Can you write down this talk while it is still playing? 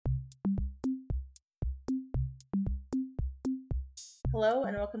Hello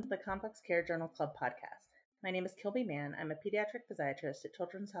and welcome to the Complex Care Journal Club podcast. My name is Kilby Mann. I'm a pediatric physiatrist at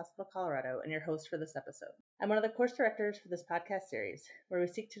Children's Hospital Colorado and your host for this episode. I'm one of the course directors for this podcast series, where we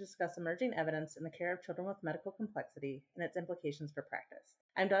seek to discuss emerging evidence in the care of children with medical complexity and its implications for practice.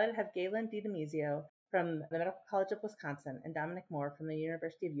 I'm delighted to have Galen DiDemizio from the Medical College of Wisconsin and Dominic Moore from the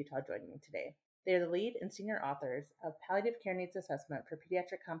University of Utah joining me today. They are the lead and senior authors of Palliative Care Needs Assessment for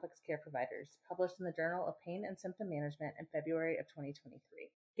Pediatric Complex Care Providers, published in the Journal of Pain and Symptom Management in February of 2023.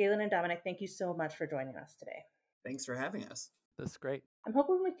 Galen and Dominic, thank you so much for joining us today. Thanks for having us. That's great. I'm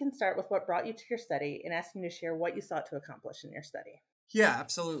hoping we can start with what brought you to your study and asking you to share what you sought to accomplish in your study. Yeah,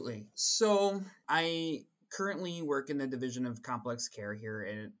 absolutely. So I currently work in the Division of Complex Care here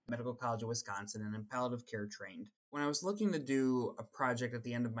at Medical College of Wisconsin, and I'm palliative care trained. When I was looking to do a project at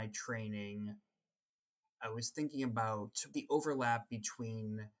the end of my training, I was thinking about the overlap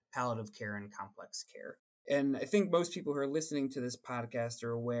between palliative care and complex care. And I think most people who are listening to this podcast are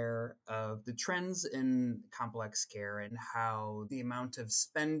aware of the trends in complex care and how the amount of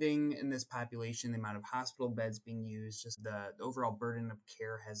spending in this population, the amount of hospital beds being used, just the overall burden of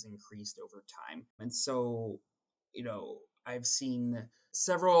care has increased over time. And so, I've seen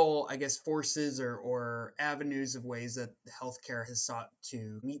several, forces or avenues of ways that healthcare has sought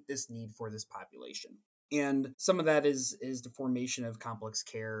to meet this need for this population. And some of that is the formation of complex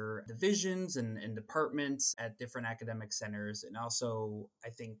care divisions and departments at different academic centers. And also,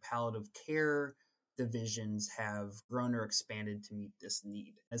 I think palliative care divisions have grown or expanded to meet this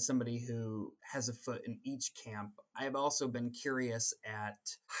need. As somebody who has a foot in each camp, I have also been curious at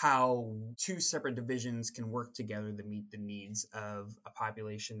how two separate divisions can work together to meet the needs of a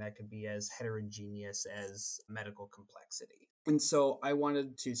population that could be as heterogeneous as medical complexity. And so I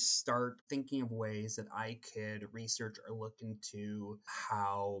wanted to start thinking of ways that I could research or look into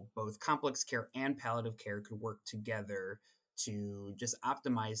how both complex care and palliative care could work together to just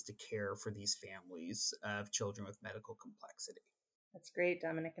optimize the care for these families of children with medical complexity. That's great.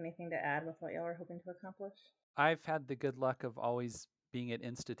 Dominic, anything to add with what y'all are hoping to accomplish? I've had the good luck of always being at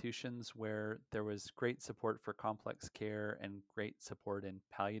institutions where there was great support for complex care and great support in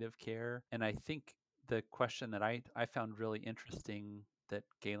palliative care. And I think the question that I found really interesting that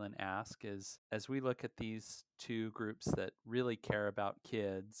Galen asked is, as we look at these two groups that really care about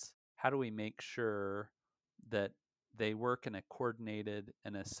kids, how do we make sure that they work in a coordinated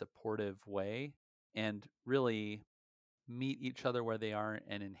and a supportive way and really meet each other where they are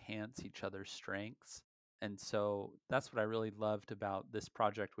and enhance each other's strengths? And so that's what I really loved about this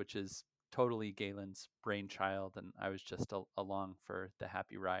project, which is totally Galen's brainchild. And I was just along for the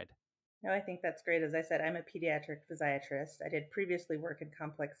happy ride. No, I think that's great. As I said, I'm a pediatric physiatrist. I did previously work in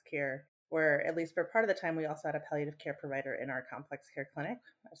complex care, where at least for part of the time, we also had a palliative care provider in our complex care clinic,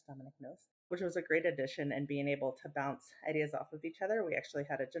 as Dominic knows, which was a great addition and being able to bounce ideas off of each other. We actually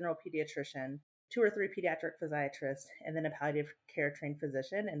had a general pediatrician, 2 or 3 pediatric physiatrists, and then a palliative care trained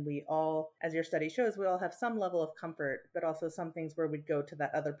physician. And we all, as your study shows, we all have some level of comfort, but also some things where we'd go to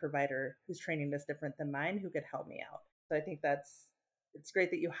that other provider whose training is different than mine who could help me out. So I think it's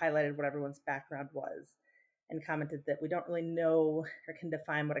great that you highlighted what everyone's background was and commented that we don't really know or can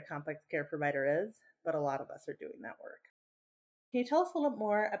define what a complex care provider is, but a lot of us are doing that work. Can you tell us a little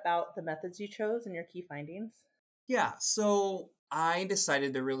more about the methods you chose and your key findings? Yeah, so I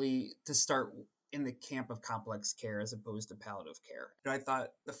decided to start in the camp of complex care as opposed to palliative care. I thought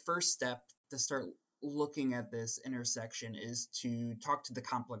the first step to start looking at this intersection is to talk to the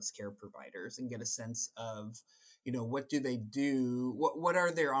complex care providers and get a sense of, what do they do? What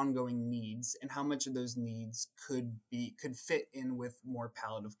are their ongoing needs, and how much of those needs could fit in with more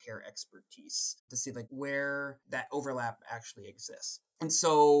palliative care expertise to see where that overlap actually exists. And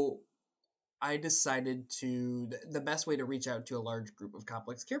so I decided the best way to reach out to a large group of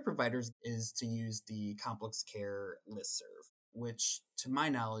complex care providers is to use the complex care listserv, which to my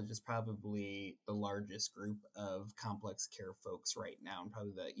knowledge is probably the largest group of complex care folks right now and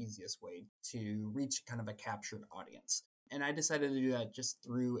probably the easiest way to reach kind of a captured audience. And I decided to do that just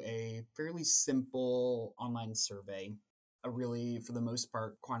through a fairly simple online survey, a really, for the most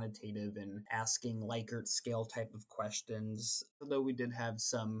part, quantitative and asking Likert scale type of questions, although we did have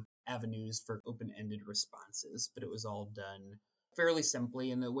some avenues for open-ended responses, but it was all done fairly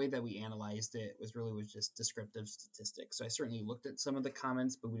simply. And the way that we analyzed it was just descriptive statistics. So I certainly looked at some of the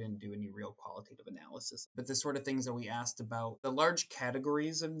comments, but we didn't do any real qualitative analysis. But the sort of things that we asked about, the large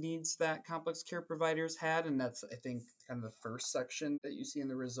categories of needs that complex care providers had, and that's, I think, kind of the first section that you see in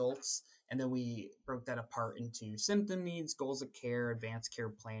the results. And then we broke that apart into symptom needs, goals of care, advanced care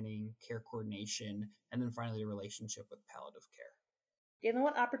planning, care coordination, and then finally the relationship with palliative care. Galen,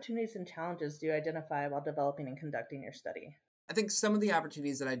 what opportunities and challenges do you identify while developing and conducting your study? I think some of the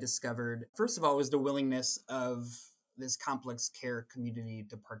opportunities that I discovered, first of all, was the willingness of this complex care community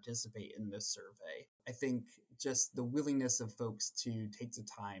to participate in this survey. I think just the willingness of folks to take the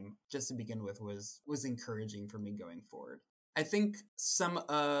time just to begin with was encouraging for me going forward. I think some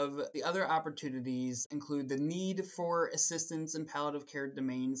of the other opportunities include the need for assistance in palliative care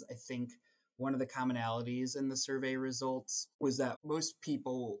domains. I think one of the commonalities in the survey results was that most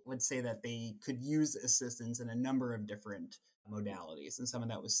people would say that they could use assistance in a number of different modalities. And some of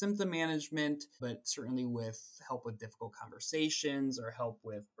that was symptom management, but certainly with help with difficult conversations or help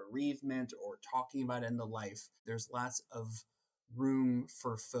with bereavement or talking about end of life. There's lots of room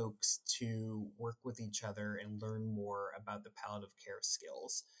for folks to work with each other and learn more about the palliative care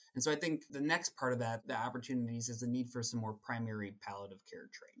skills. And so I think the next part of that, the opportunities, is the need for some more primary palliative care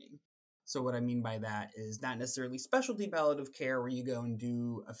training. So what I mean by that is not necessarily specialty palliative care where you go and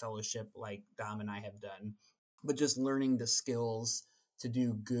do a fellowship like Dom and I have done, but just learning the skills to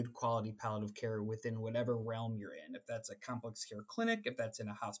do good quality palliative care within whatever realm you're in. If that's a complex care clinic, if that's in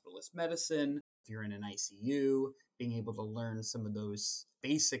a hospitalist medicine, if you're in an ICU, being able to learn some of those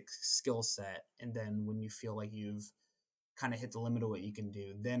basic skill set. And then when you feel like you've kind of hit the limit of what you can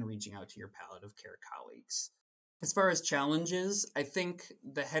do, then reaching out to your palliative care colleagues. As far as challenges, I think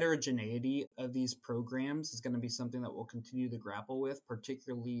the heterogeneity of these programs is going to be something that we'll continue to grapple with,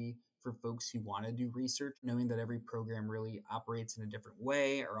 particularly for folks who want to do research, knowing that every program really operates in a different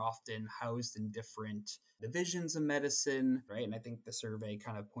way, are often housed in different divisions of medicine, right? And I think the survey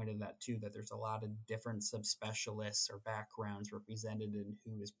kind of pointed that too, that there's a lot of different subspecialists or backgrounds represented in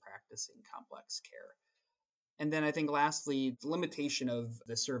who is practicing complex care. And then I think lastly, the limitation of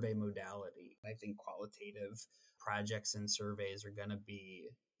the survey modality. I think qualitative projects and surveys are going to be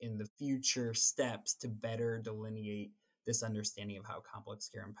in the future steps to better delineate this understanding of how complex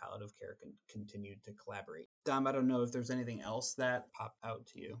care and palliative care can continue to collaborate. Dom, I don't know if there's anything else that popped out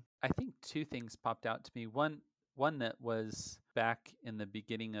to you. I think two things popped out to me. One that was back in the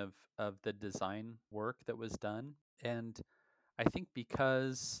beginning of the design work that was done. And I think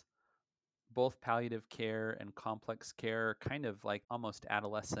because both palliative care and complex care are kind of like almost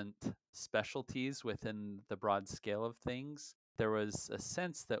adolescent specialties within the broad scale of things, there was a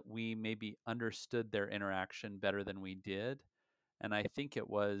sense that we maybe understood their interaction better than we did. And I think it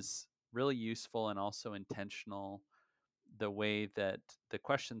was really useful and also intentional the way that the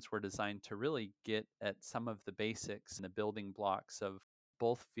questions were designed to really get at some of the basics and the building blocks of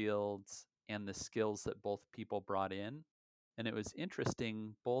both fields and the skills that both people brought in. And it was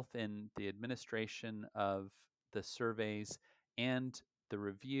interesting both in the administration of the surveys and the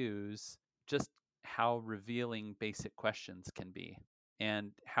reviews, just how revealing basic questions can be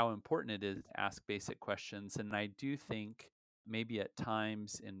and how important it is to ask basic questions. And I do think maybe at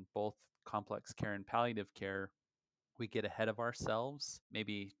times in both complex care and palliative care, we get ahead of ourselves,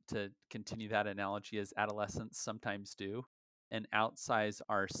 maybe to continue that analogy as adolescents sometimes do, and outsize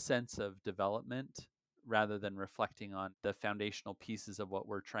our sense of development rather than reflecting on the foundational pieces of what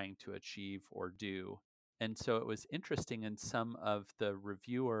we're trying to achieve or do. And so it was interesting in some of the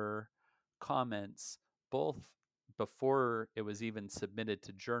reviewer comments, both before it was even submitted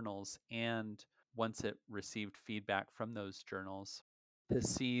to journals and once it received feedback from those journals, to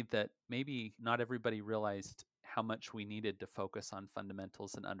see that maybe not everybody realized how much we needed to focus on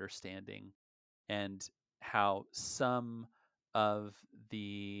fundamentals and understanding, and how some of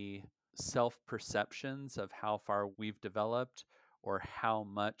the self perceptions of how far we've developed or how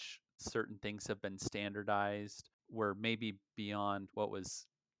much certain things have been standardized were maybe beyond what was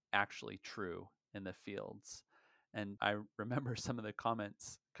actually true in the fields. And I remember some of the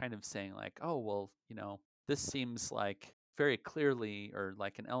comments kind of saying, like, oh, well, this seems like very clearly or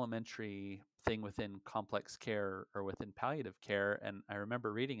like an elementary thing within complex care or within palliative care. And I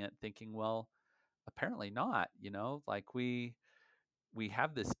remember reading it thinking, well, apparently not, like we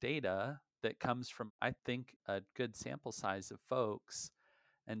have this data that comes from, I think, a good sample size of folks.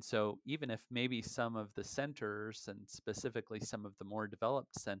 And so even if maybe some of the centers and specifically some of the more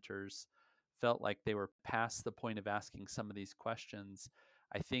developed centers felt like they were past the point of asking some of these questions,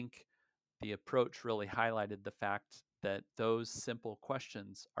 I think the approach really highlighted the fact that those simple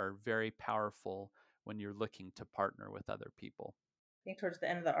questions are very powerful when you're looking to partner with other people. I think towards the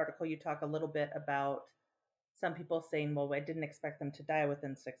end of the article, you talk a little bit about some people saying, well, I didn't expect them to die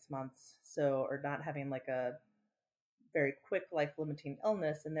within 6 months. So, or not having like a very quick life limiting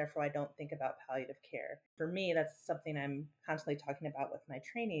illness, and therefore I don't think about palliative care. For me, that's something I'm constantly talking about with my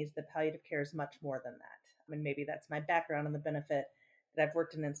trainees, that palliative care is much more than that. I mean, maybe that's my background and the benefit that I've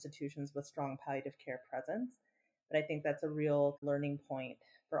worked in institutions with strong palliative care presence. But I think that's a real learning point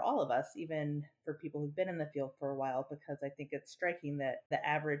for all of us, even for people who've been in the field for a while, because I think it's striking that the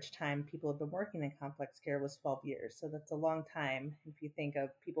average time people have been working in complex care was 12 years. So that's a long time if you think of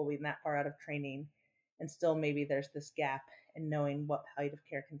people being that far out of training, and still maybe there's this gap in knowing what palliative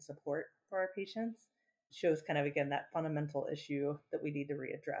care can support for our patients. It shows kind of, again, that fundamental issue that we need to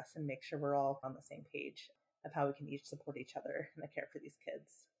readdress and make sure we're all on the same page of how we can each support each other in the care for these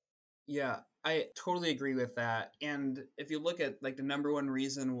kids. Yeah, I totally agree with that. And if you look at like the number one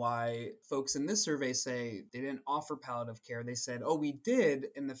reason why folks in this survey say they didn't offer palliative care, they said, oh, we did,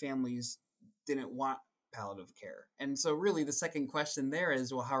 and the families didn't want palliative care. And so, really, the second question there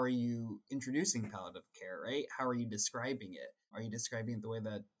is, well, how are you introducing palliative care, right? How are you describing it? Are you describing it the way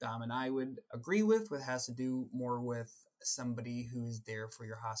that Dom and I would agree with, what has to do more with somebody who's there for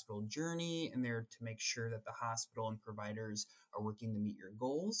your hospital journey and there to make sure that the hospital and providers are working to meet your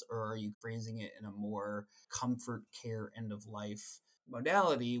goals? Or are you phrasing it in a more comfort care end of life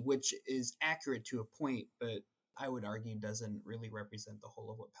modality, which is accurate to a point, but I would argue doesn't really represent the whole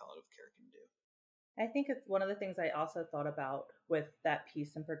of what palliative care can do? I think it's one of the things I also thought about with that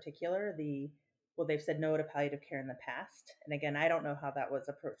piece in particular. Well, they've said no to palliative care in the past. And again, I don't know how that was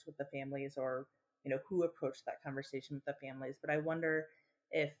approached with the families, or, who approached that conversation with the families. But I wonder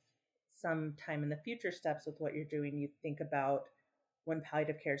if sometime in the future steps with what you're doing, you think about when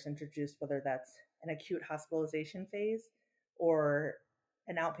palliative care is introduced, whether that's an acute hospitalization phase or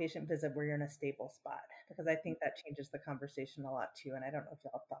an outpatient visit where you're in a stable spot, because I think that changes the conversation a lot too. And I don't know if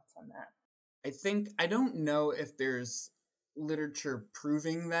y'all have thoughts on that. I don't know if there's literature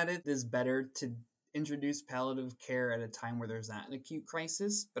proving that it is better to introduce palliative care at a time where there's not an acute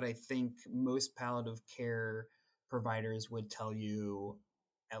crisis, but I think most palliative care providers would tell you,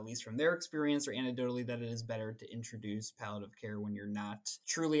 at least from their experience or anecdotally, that it is better to introduce palliative care when you're not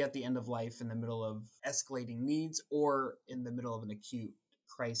truly at the end of life, in the middle of escalating needs, or in the middle of an acute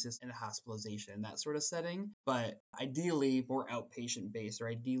crisis and hospitalization in that sort of setting. But ideally, more outpatient based, or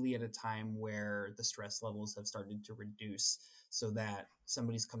ideally at a time where the stress levels have started to reduce so that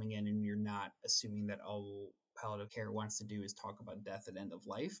somebody's coming in and you're not assuming that all palliative care wants to do is talk about death at end of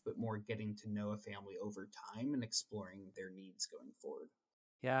life, but more getting to know a family over time and exploring their needs going forward.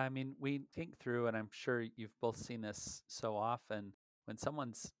 Yeah, I mean, we think through, and I'm sure you've both seen this so often, when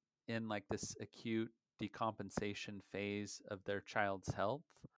someone's in like this acute decompensation phase of their child's health,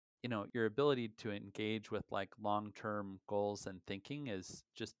 your ability to engage with like long term goals and thinking is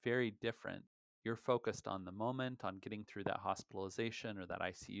just very different. You're focused on the moment, on getting through that hospitalization or that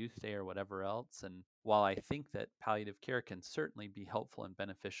ICU stay or whatever else. And while I think that palliative care can certainly be helpful and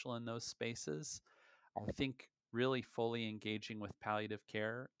beneficial in those spaces, I think really fully engaging with palliative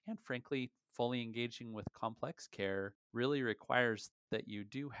care and, frankly, fully engaging with complex care really requires that you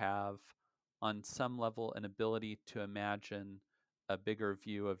do have, on some level, an ability to imagine a bigger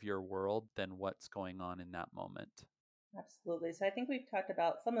view of your world than what's going on in that moment. Absolutely. So I think we've talked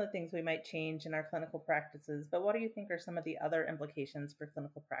about some of the things we might change in our clinical practices, but what do you think are some of the other implications for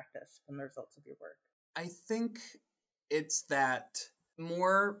clinical practice from the results of your work? I think it's that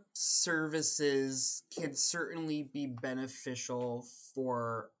more services can certainly be beneficial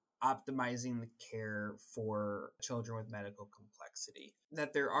for optimizing the care for children with medical complexity.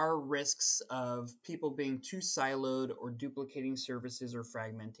 That there are risks of people being too siloed or duplicating services or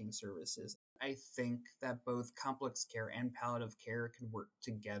fragmenting services. I think that both complex care and palliative care can work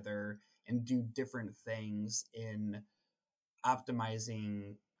together and do different things in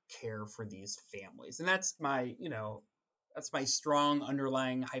optimizing care for these families. And that's my strong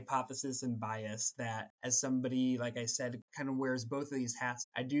underlying hypothesis and bias, that as somebody, like I said, kind of wears both of these hats,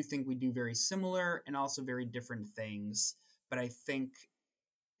 I do think we do very similar and also very different things. But I think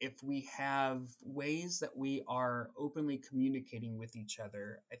if we have ways that we are openly communicating with each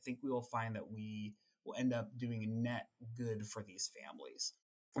other, I think we will find that we will end up doing a net good for these families.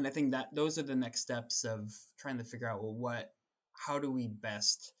 And I think that those are the next steps of trying to figure out, well, how do we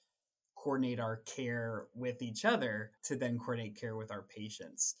best coordinate our care with each other to then coordinate care with our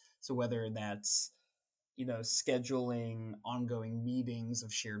patients? So whether that's scheduling ongoing meetings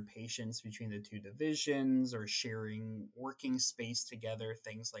of shared patients between the two divisions, or sharing working space together,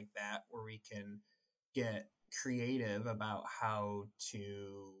 things like that, where we can get creative about how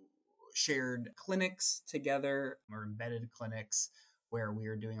to shared clinics together, or embedded clinics, where we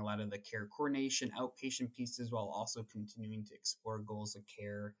are doing a lot of the care coordination, outpatient pieces, while also continuing to explore goals of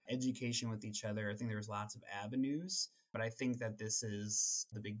care, education with each other. I think there's lots of avenues, but I think that this is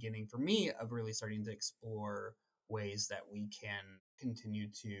the beginning for me of really starting to explore ways that we can continue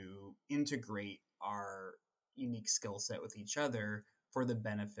to integrate our unique skill set with each other for the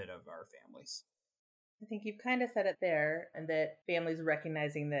benefit of our families. I think you've kind of said it there, and that families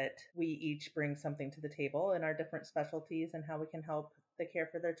recognizing that we each bring something to the table in our different specialties and how we can help the care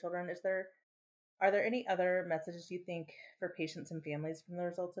for their children. Are there any other messages you think for patients and families from the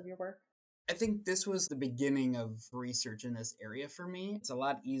results of your work? I think this was the beginning of research in this area for me. It's a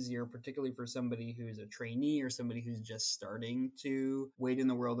lot easier, particularly for somebody who's a trainee or somebody who's just starting to wade in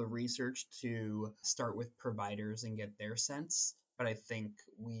the world of research, to start with providers and get their sense. But I think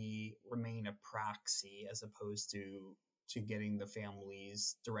we remain a proxy as opposed to getting the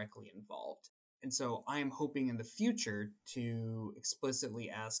families directly involved. And so I am hoping in the future to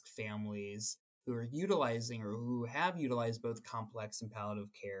explicitly ask families who are utilizing or who have utilized both complex and palliative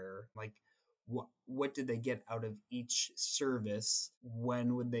care, like what did they get out of each service?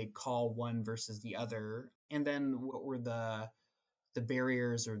 When would they call one versus the other? And then what were the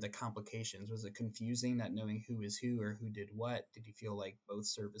barriers or the complications? Was it confusing not knowing who is who or who did what? Did you feel like both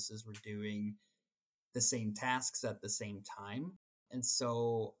services were doing the same tasks at the same time? And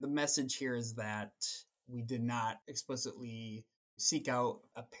so the message here is that we did not explicitly seek out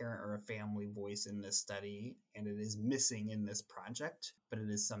a parent or a family voice in this study, and it is missing in this project, but it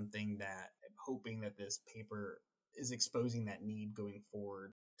is something that I'm hoping that this paper is exposing that need going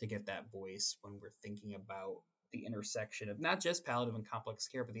forward to get that voice when we're thinking about the intersection of not just palliative and complex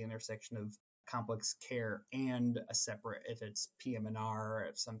care, but the intersection of complex care and a separate, if it's PM&R,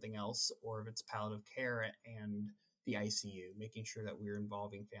 if something else, or if it's palliative care and the ICU, making sure that we're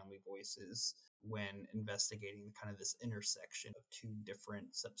involving family voices when investigating kind of this intersection of two different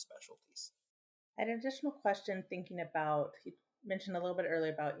subspecialties. I had an additional question thinking about, you mentioned a little bit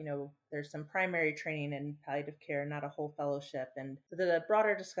earlier about, there's some primary training in palliative care, not a whole fellowship. And the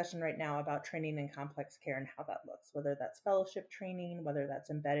broader discussion right now about training in complex care and how that looks, whether that's fellowship training, whether that's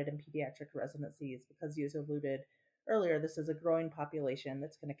embedded in pediatric residencies, because you alluded earlier, this is a growing population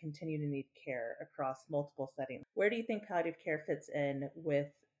that's going to continue to need care across multiple settings. Where do you think palliative care fits in with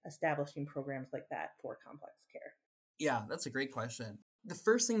establishing programs like that for complex care? Yeah, that's a great question. The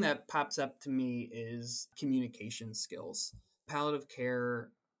first thing that pops up to me is communication skills. Palliative care,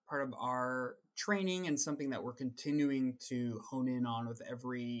 part of our training and something that we're continuing to hone in on with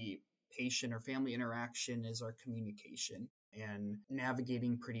every patient or family interaction is our communication and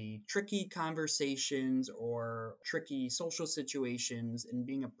navigating pretty tricky conversations or tricky social situations and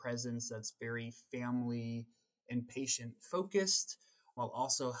being a presence that's very family and patient focused while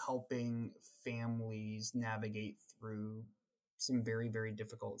also helping families navigate through some very, very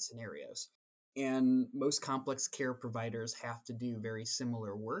difficult scenarios. And most complex care providers have to do very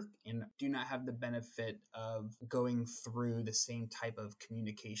similar work and do not have the benefit of going through the same type of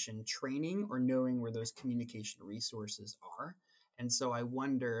communication training or knowing where those communication resources are. And so I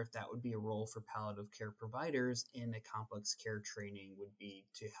wonder if that would be a role for palliative care providers in a complex care training, would be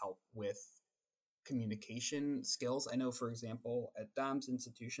to help with communication skills. I know, for example, at Dom's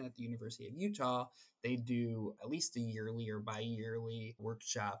institution at the University of Utah, they do at least a yearly or bi-yearly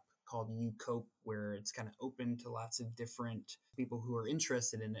workshop called You Cope, where it's kind of open to lots of different people who are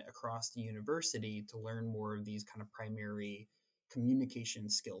interested in it across the university to learn more of these kind of primary communication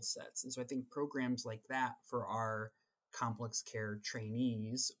skill sets. And so I think programs like that for our complex care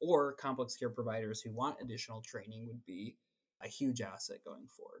trainees or complex care providers who want additional training would be a huge asset going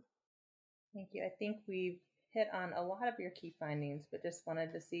forward. Thank you. I think we've hit on a lot of your key findings, but just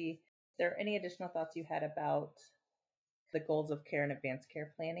wanted to see if there are any additional thoughts you had about the goals of care and advanced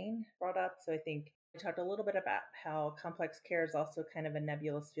care planning brought up. So I think we talked a little bit about how complex care is also kind of a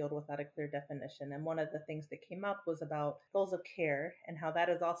nebulous field without a clear definition. And one of the things that came up was about goals of care and how that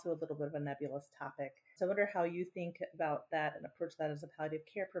is also a little bit of a nebulous topic. So I wonder how you think about that and approach that as a palliative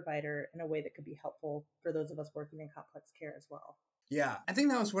care provider in a way that could be helpful for those of us working in complex care as well. Yeah, I think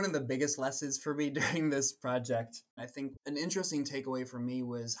that was one of the biggest lessons for me during this project. I think an interesting takeaway for me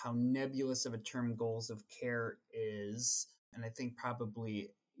was how nebulous of a term goals of care is. And I think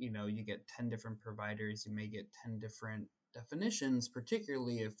probably, you get 10 different providers, you may get 10 different definitions,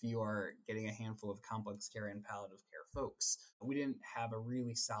 particularly if you are getting a handful of complex care and palliative care folks. We didn't have a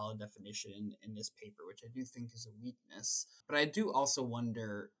really solid definition in this paper, which I do think is a weakness. But I do also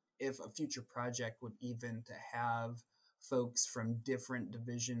wonder if a future project would even to have folks from different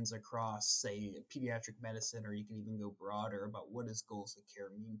divisions across, say, pediatric medicine, or you can even go broader about what does goals of care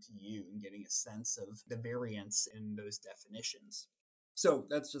mean to you and getting a sense of the variance in those definitions. So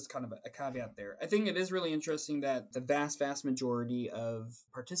that's just kind of a caveat there. I think it is really interesting that the vast majority of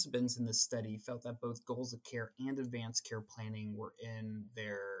participants in this study felt that both goals of care and advanced care planning were in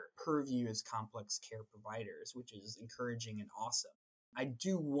their purview as complex care providers, which is encouraging and awesome. I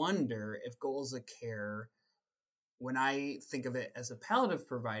do wonder if goals of care when I think of it as a palliative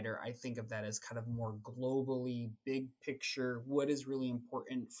provider, I think of that as kind of more globally, big picture, what is really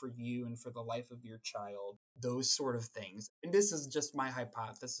important for you and for the life of your child, those sort of things. And this is just my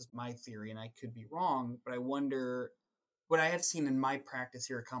hypothesis, my theory, and I could be wrong, but I wonder what I have seen in my practice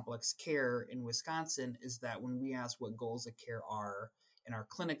here at Complex Care in Wisconsin is that when we ask what goals of care are in our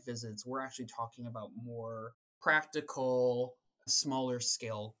clinic visits, we're actually talking about more practical, smaller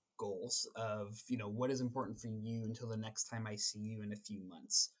scale goals of, what is important for you until the next time I see you in a few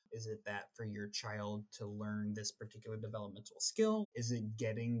months. Is it that for your child to learn this particular developmental skill? Is it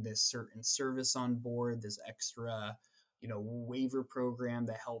getting this certain service on board, this extra waiver program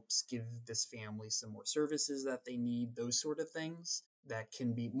that helps give this family some more services that they need, those sort of things that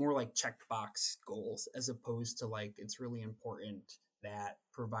can be more like checkbox goals as opposed to like, it's really important that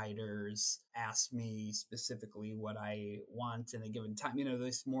providers ask me specifically what I want in a given time.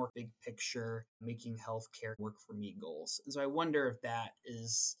 This more big picture, making healthcare work for me goals. And so I wonder if that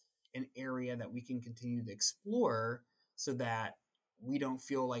is an area that we can continue to explore so that we don't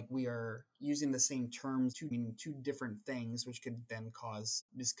feel like we are using the same terms to mean two different things, which could then cause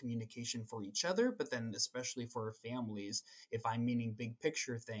miscommunication for each other. But then, especially for families, if I'm meaning big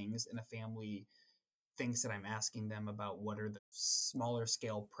picture things and a family thinks that I'm asking them about what are the smaller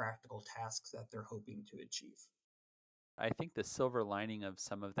scale practical tasks that they're hoping to achieve. I think the silver lining of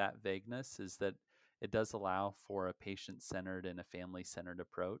some of that vagueness is that it does allow for a patient centered and a family centered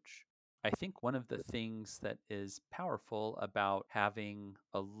approach. I think one of the things that is powerful about having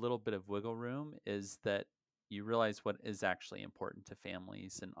a little bit of wiggle room is that you realize what is actually important to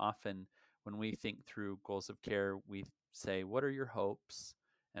families. And often when we think through goals of care, we say, what are your hopes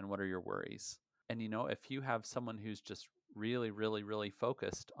and what are your worries? And if you have someone who's just really, really, really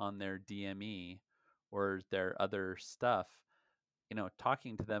focused on their DME or their other stuff,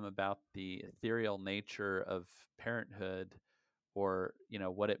 talking to them about the ethereal nature of parenthood or,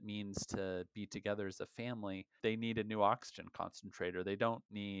 what it means to be together as a family, they need a new oxygen concentrator. They don't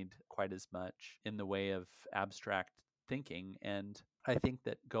need quite as much in the way of abstract thinking. And I think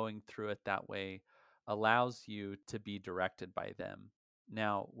that going through it that way allows you to be directed by them.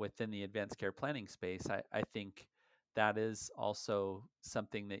 Now, within the advanced care planning space, I think that is also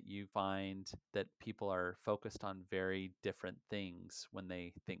something that you find that people are focused on very different things when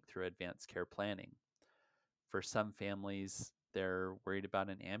they think through advanced care planning. For some families, they're worried about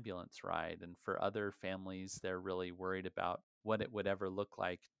an ambulance ride, and for other families, they're really worried about what it would ever look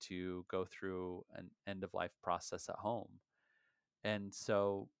like to go through an end of life process at home. And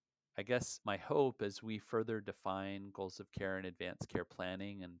so I guess my hope as we further define goals of care and advanced care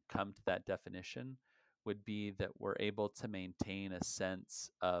planning and come to that definition would be that we're able to maintain a sense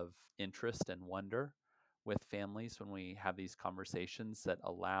of interest and wonder with families when we have these conversations that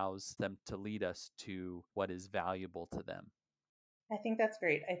allows them to lead us to what is valuable to them. I think that's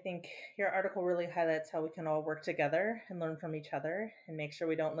great. I think your article really highlights how we can all work together and learn from each other and make sure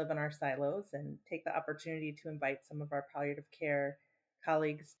we don't live in our silos and take the opportunity to invite some of our palliative care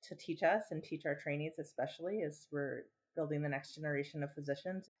colleagues to teach us and teach our trainees, especially as we're building the next generation of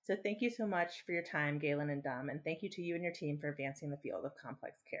physicians. So thank you so much for your time, Galen and Dom, and thank you to you and your team for advancing the field of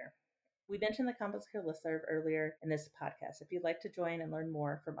complex care. We mentioned the Complex Care Listserv earlier in this podcast. If you'd like to join and learn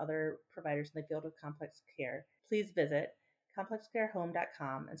more from other providers in the field of complex care, please visit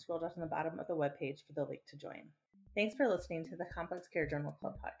complexcarehome.com and scroll down to the bottom of the webpage for the link to join. Thanks for listening to the Complex Care Journal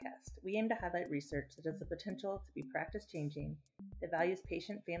Club podcast. We aim to highlight research that has the potential to be practice changing, that values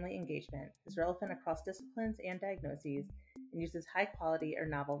patient-family engagement, is relevant across disciplines and diagnoses, and uses high-quality or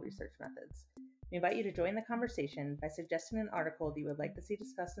novel research methods. We invite you to join the conversation by suggesting an article that you would like to see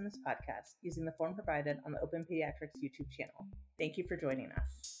discussed in this podcast using the form provided on the Open Pediatrics YouTube channel. Thank you for joining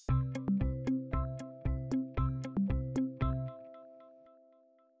us.